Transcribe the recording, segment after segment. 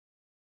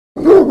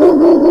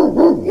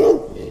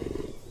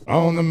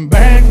On the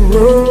back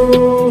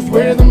roads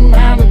where the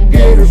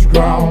alligators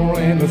crawl,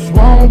 in the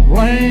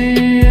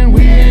swampland,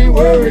 we ain't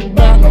worried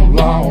about no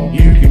law.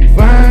 You can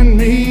find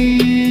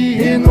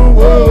me in the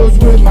woods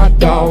with my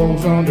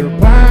dogs, under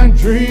pine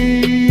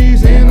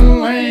trees in the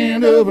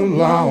land of the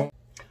law.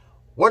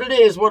 What it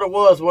is, what it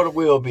was, what it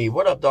will be.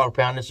 What up, Dog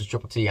Pound? This is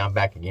Triple T. I'm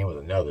back again with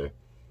another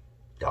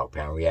Dog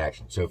Pound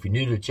reaction. So if you're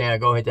new to the channel,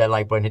 go hit that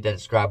like button, hit that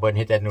subscribe button,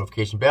 hit that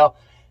notification bell.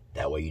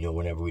 That way you know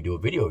whenever we do a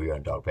video here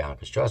on Dog Pound,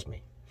 because trust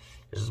me,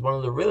 this is one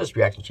of the realest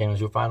reaction channels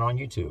you'll find on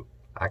YouTube.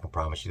 I can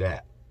promise you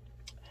that.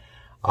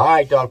 All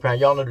right, Dog Pound,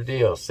 y'all know the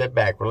deal. Sit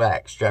back,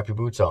 relax, strap your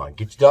boots on,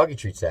 get your doggy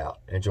treats out,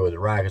 and enjoy the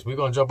ride, because we're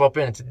going to jump up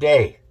in it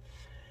today.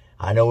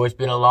 I know it's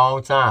been a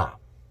long time,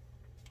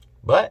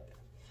 but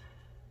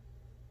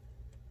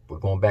we're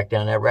going back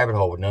down that rabbit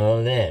hole with none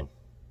other than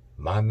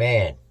my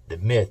man, the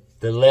myth,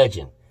 the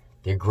legend,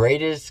 the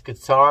greatest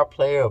guitar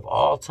player of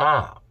all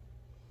time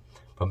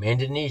from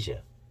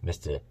Indonesia,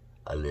 Mr.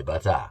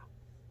 Alip.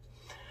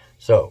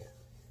 So,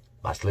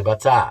 Mas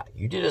Alip,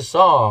 you did a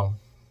song,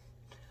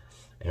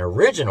 an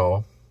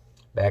original,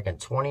 back in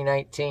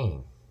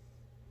 2019.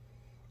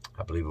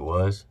 I believe it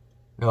was.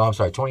 No, I'm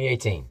sorry,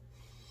 2018.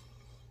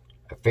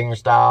 A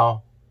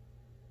Fingerstyle,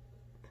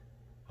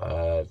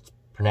 it's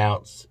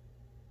pronounced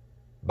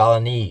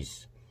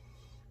Balinese.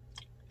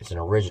 It's an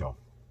original.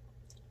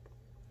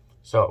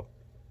 So,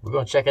 we're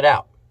going to check it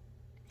out.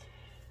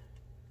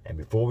 And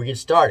before we get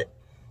started,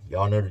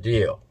 y'all know the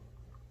deal.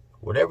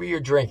 Whatever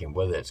you're drinking,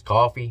 whether it's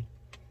coffee,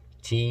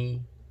 tea,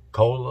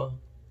 cola,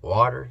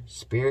 water,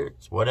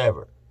 spirits,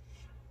 whatever,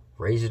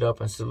 raise it up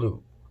and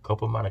salute.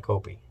 Copa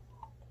Manakopi.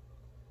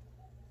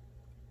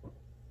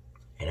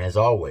 And as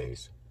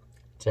always,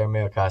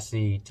 Termel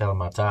Kasi,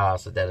 Telemata,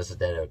 Sadeta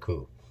Sadeta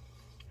Ku.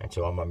 And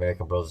to all my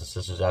American brothers and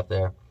sisters out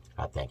there,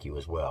 I thank you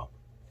as well.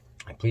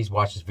 And please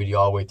watch this video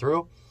all the way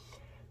through.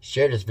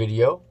 Share this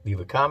video, leave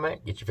a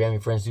comment, get your family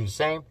and friends to do the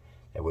same.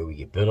 That way we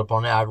get built up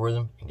on the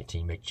algorithm and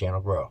continue to make the channel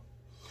grow.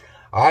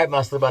 All right,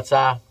 Mas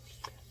Alip,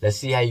 let's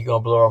see how you're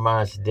going to blow our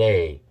minds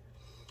today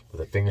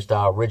with a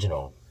Fingerstyle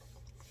original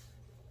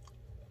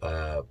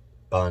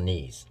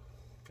Balinese.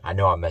 I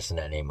know I'm messing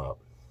that name up,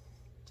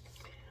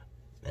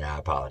 and I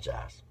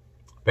apologize.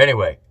 But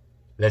anyway,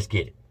 let's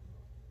get it.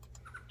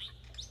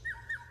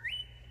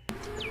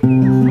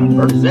 What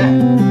bird is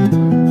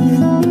that?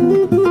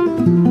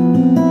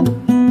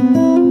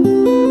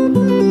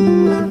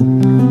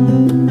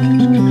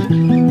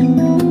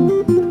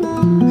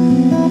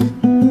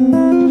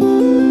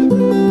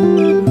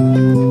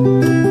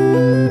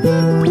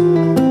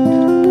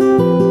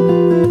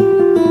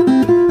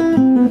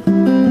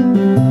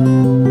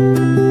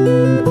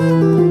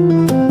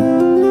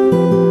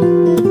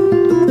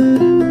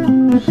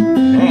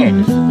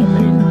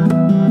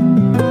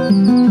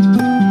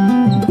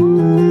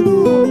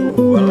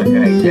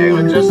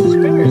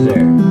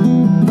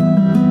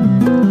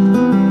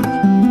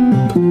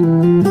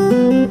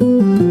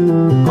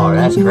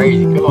 That's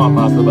crazy. Come on,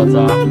 Mas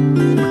Alip.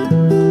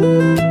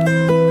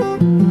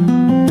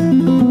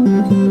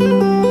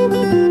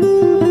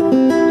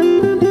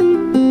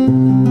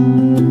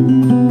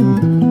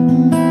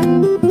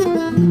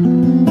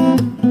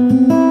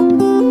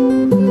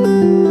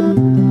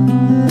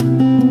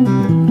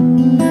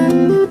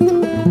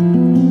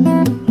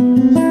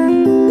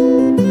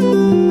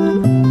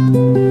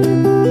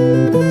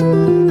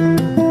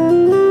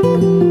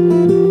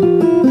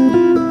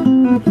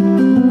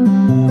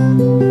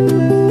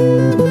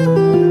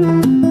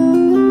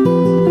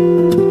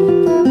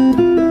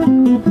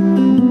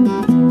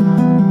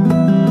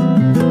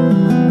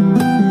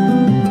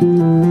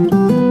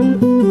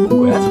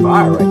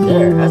 Fire right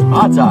there. That's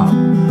my top.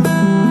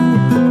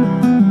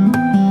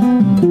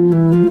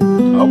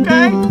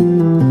 Okay.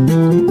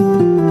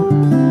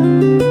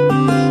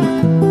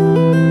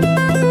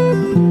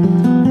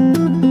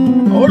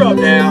 Hold up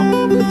now.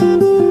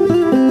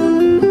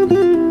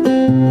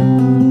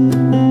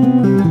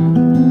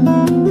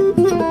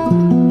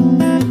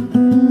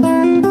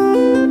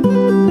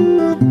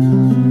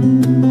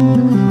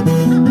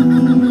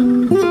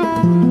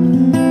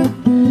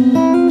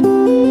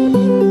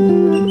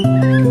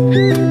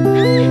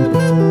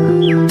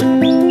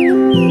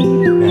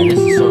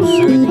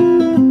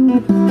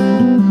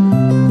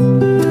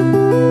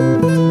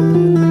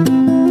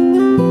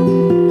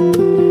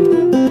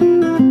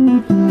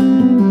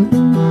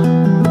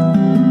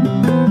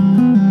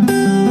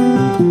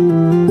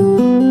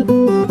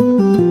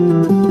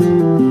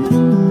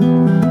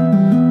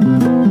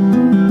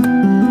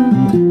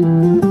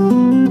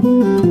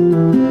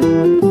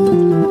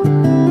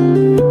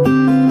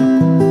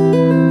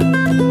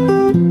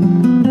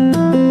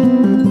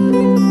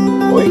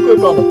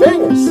 On the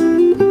fingers.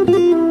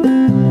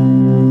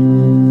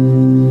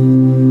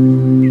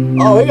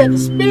 Oh, he got the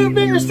spin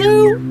fingers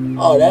too?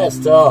 Oh, that's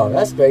tough.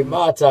 That's straight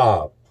my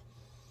top.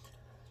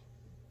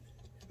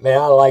 Man,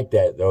 I like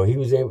that though. He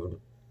was able,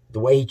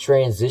 the way he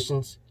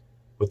transitions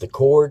with the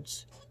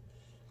chords,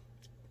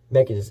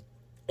 making it,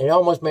 it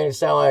almost made it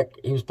sound like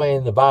he was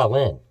playing the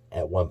violin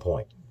at one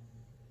point.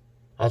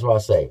 That's why I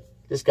say,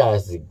 this guy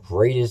is the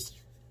greatest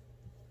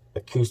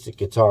acoustic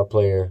guitar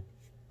player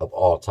of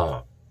all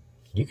time.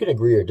 You can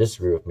agree or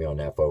disagree with me on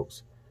that,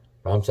 folks.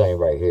 But I'm telling you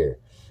right here,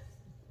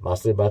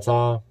 Masli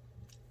Bata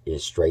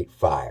is straight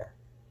fire.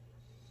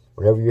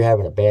 Whenever you're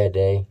having a bad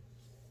day,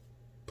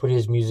 put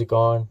his music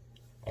on,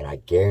 and I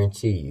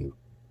guarantee you,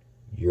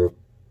 your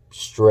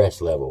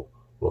stress level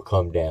will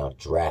come down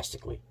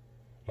drastically,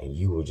 and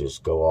you will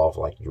just go off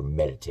like you're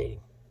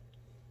meditating.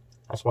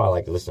 That's why I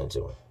like listening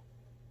to him.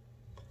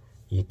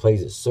 He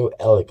plays it so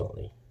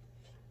eloquently,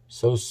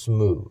 so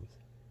smooth,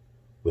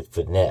 with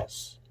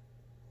finesse,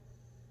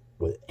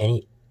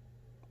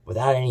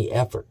 without any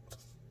effort.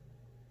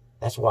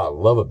 That's what I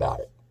love about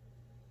it.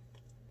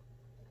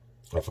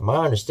 And from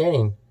my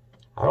understanding,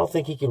 I don't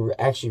think he can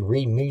actually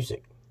read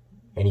music,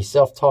 and he's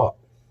self-taught.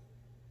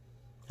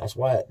 That's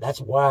one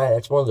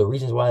of the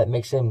reasons why it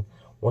makes him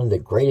one of the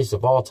greatest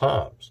of all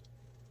times.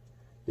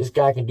 This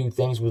guy can do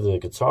things with a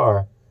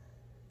guitar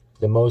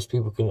that most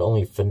people can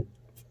only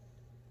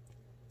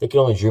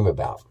dream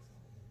about.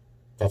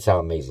 That's how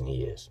amazing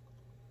he is.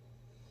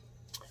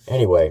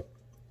 Anyway,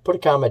 put a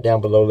comment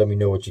down below. Let me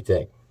know what you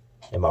think.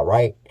 Am I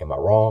right? Am I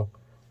wrong?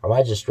 Or am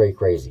I just straight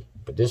crazy?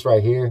 But this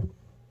right here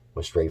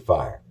was straight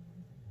fire.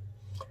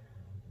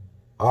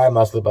 All right,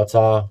 Masli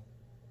Bata,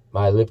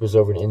 my Alipers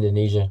over in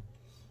Indonesia.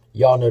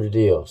 Y'all know the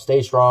deal.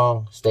 Stay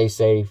strong, stay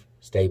safe,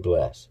 stay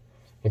blessed.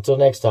 Until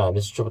next time,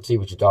 this is Triple T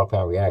with your Dog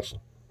Pound Reaction.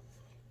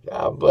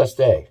 Y'all have a blessed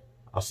day.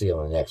 I'll see you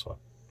on the next one.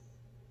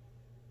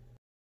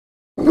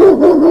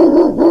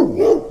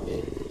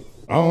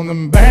 On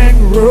the back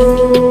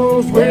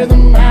roads where the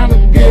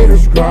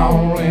alligators crawl.